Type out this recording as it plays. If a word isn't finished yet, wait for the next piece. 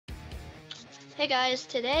Hey guys,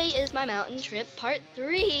 today is my mountain trip part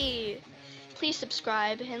 3. Please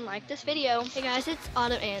subscribe and like this video. Hey guys, it's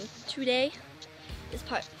Autumn and today is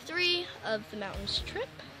part 3 of the mountains trip.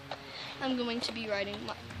 I'm going to be riding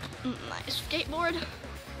my skateboard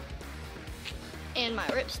and my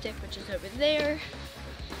ripstick, which is over there.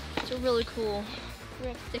 It's a really cool,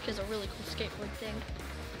 ripstick is a really cool skateboard thing.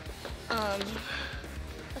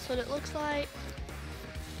 That's what it looks like.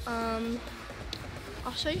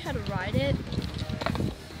 I'll show you how to ride it.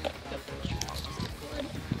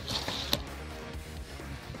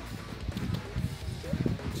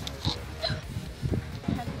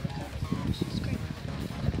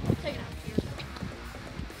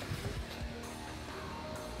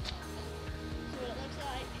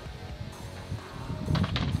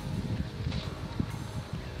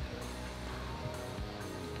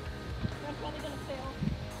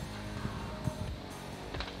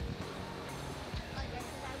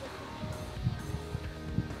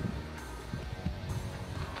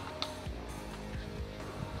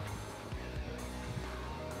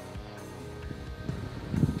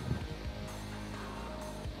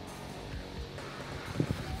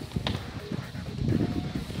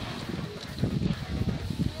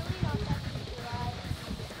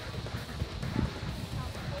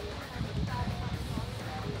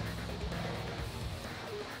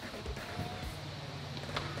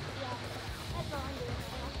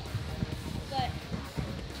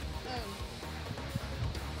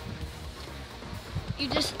 You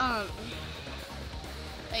just, like,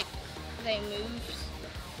 they move.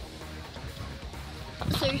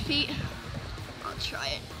 So your feet, I'll try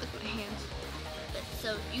it with my hands.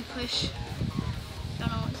 So you push down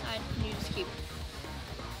on one side and you just keep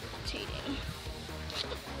rotating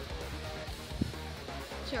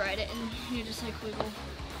to ride it, and you just like wiggle.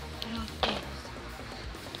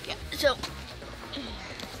 Yeah, so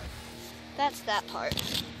that's that part.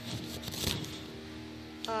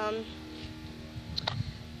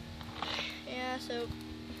 Yeah, so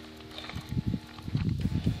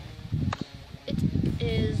it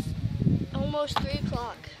is almost 3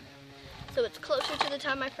 o'clock, so it's closer to the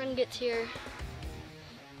time my friend gets here,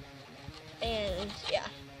 and yeah.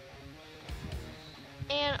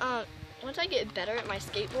 And once I get better at my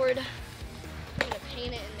skateboard, I'm gonna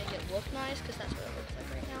paint it and make it look nice, because that's what it looks like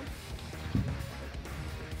right now.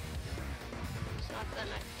 It's not that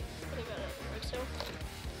nice, but I got it right, so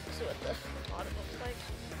this is what the bottom looks like.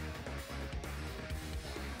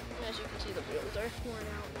 As you can see, the wheels are worn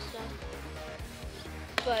out and stuff.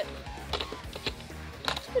 But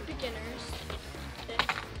it's the beginners. Okay.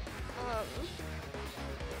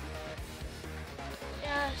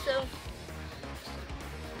 Yeah, so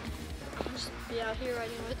I'll just be out here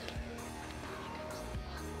riding with.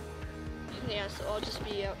 Yeah, so I'll just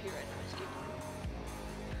be out here riding my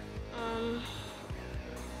skateboard.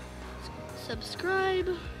 Subscribe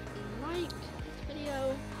and like this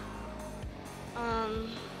video.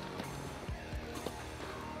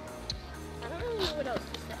 I don't really know what else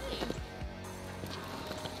to say.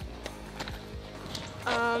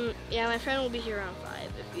 Yeah, my friend will be here around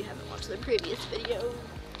 5. If you haven't watched the previous video,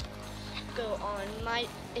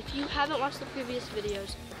 if you haven't watched the previous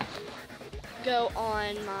videos, go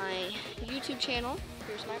on my YouTube channel.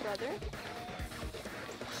 Here's my brother.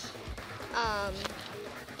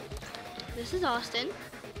 This is Austin.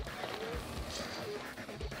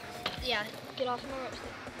 Yeah, get off my lipstick.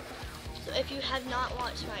 So if you have not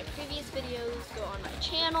watched my previous videos, go on my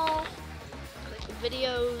channel, click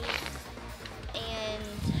videos, and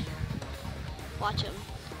watch them.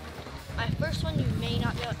 My first one you may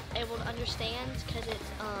not be able to understand because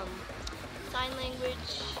it's sign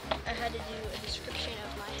language. I had to do a description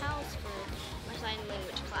of my house for my sign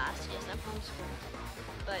language class. Yes, I'm homeschooled.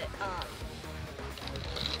 But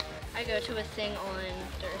I go to a thing on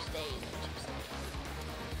Thursdays and Tuesdays.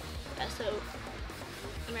 So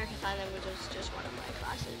American Sign Language is just one of my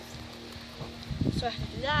classes. So I have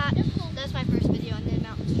to do that. That's my first video, and then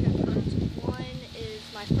Mountain Trip Part 1 is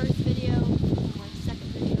my first video, my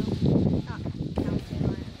second video, not counting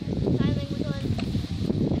my sign language one.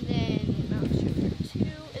 And then Mountain Trip Part 2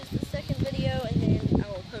 is the second video, and then I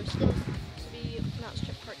will post this to be Mountain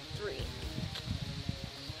Trip Part 3.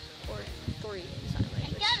 Or 3 in sign language.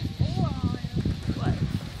 Make that 4 on it. What?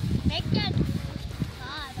 Make that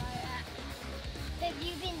 5 on it. Have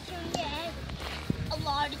you been tuned in a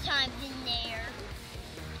lot of times in there?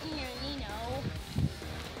 You know.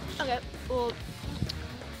 Okay, well,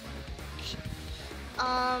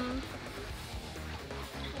 I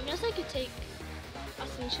guess I could take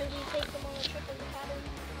Austin. Should we take them on a trip in the cabin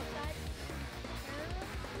outside?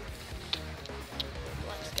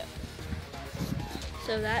 Let's go.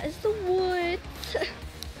 So that is the woods.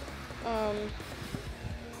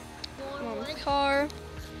 Mom's car.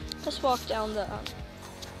 Let's walk down the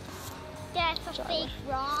That's a driveway. fake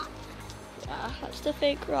rock. Yeah, that's the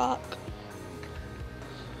fake rock.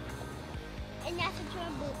 And that's a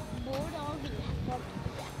turbo bulldog.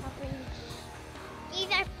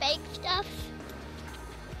 These are fake stuff.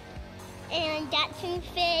 And that's some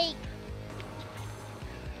fake.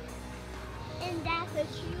 And that's a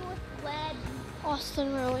shoe with web.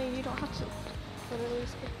 Austin, really, you don't have to literally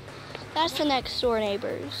say. That's the next door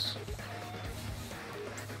neighbors.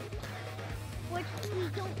 Which we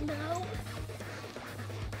don't know.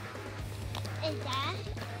 And that.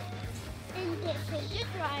 And this is the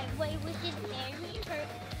driveway, which is very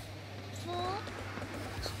hurtful.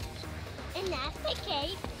 And that's the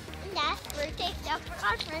cake. And that's birthday stuff for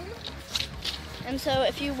our friends. And so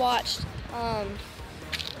if you watched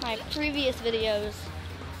my previous videos,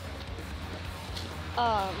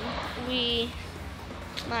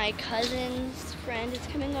 my cousin's friend is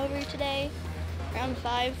coming over today around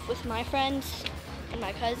 5 with my friends and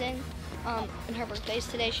my cousin. And her birthday's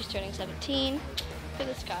today. She's turning 17. Look at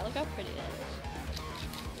the sky. Look how pretty it is.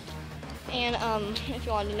 And if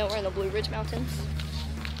you wanted to know, we're in the Blue Ridge Mountains.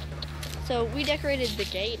 So we decorated the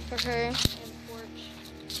gate for her and the porch.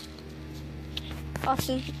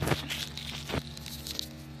 Austin.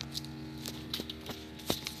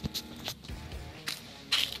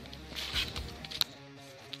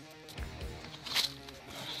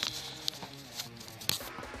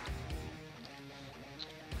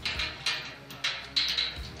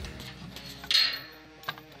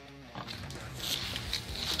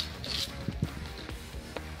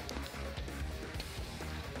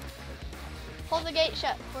 Hold the gate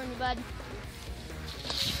shut for me, bud.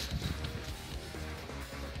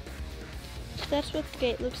 That's what the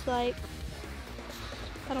gate looks like.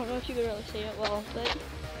 I don't know if you can really see it well, but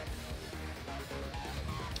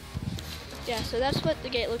yeah, so that's what the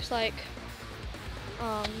gate looks like.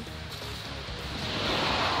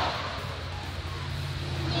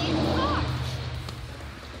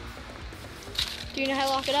 Do you know how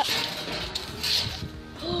to lock it up?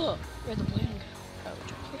 Where'd the balloon go? Oh,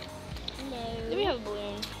 No. do we have a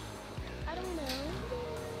balloon? I don't know.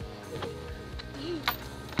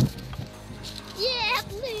 Yeah,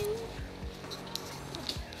 blue.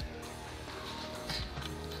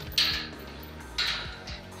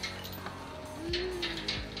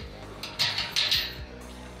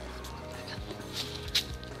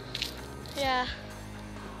 Yeah.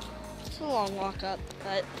 It's a long walk up,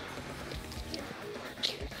 but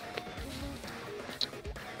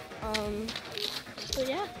so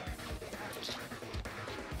yeah.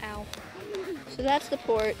 Ow. So that's the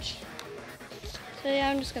porch. So yeah,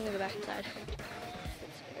 I'm just gonna go back inside.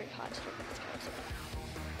 It's very hot.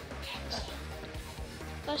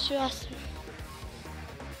 Bless you, Austin.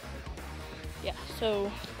 Yeah,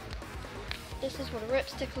 so this is what a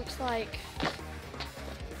ripstick looks like.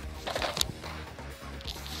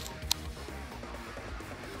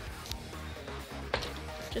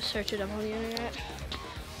 Just search it up on the internet.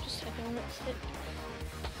 Just type in lipstick.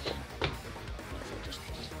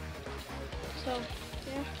 So,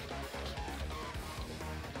 yeah.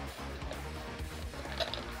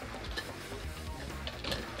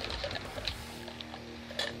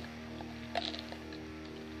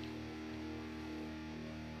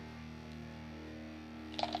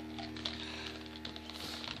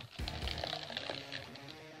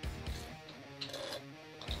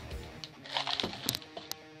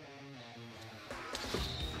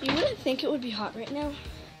 You wouldn't think it would be hot right now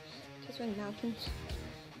because we're in the mountains,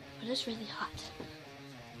 but it's really hot.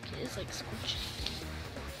 It is like scorching.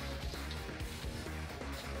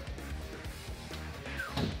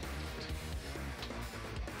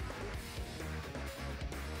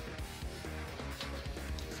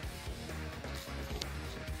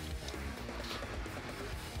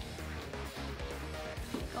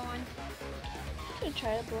 Keep going. I'm gonna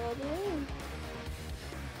try to blow a balloon.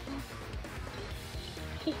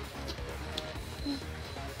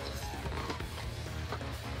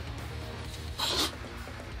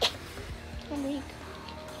 I'm weak.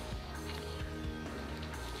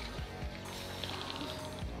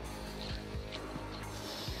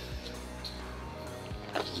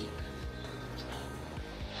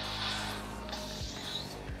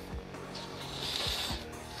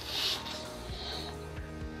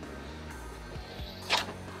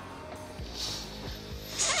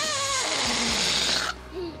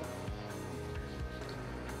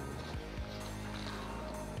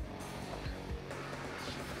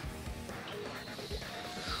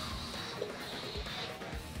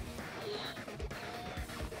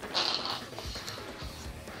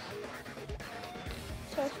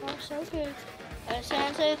 Oh, so good. A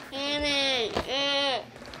sense of finish. Yeah.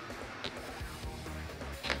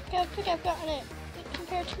 I think I've gotten it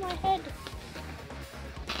compared to my head.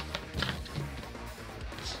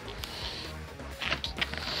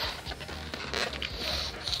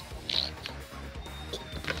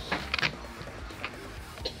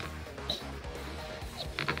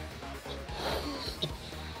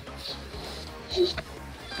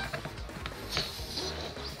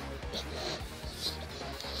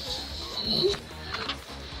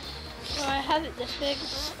 Well, I have it this big.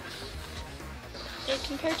 It,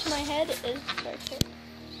 compared to my head, it is perfect.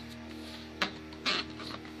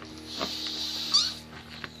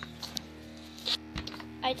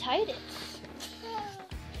 I tied it.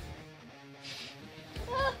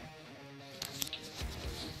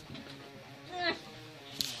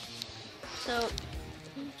 So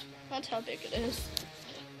that's how big it is.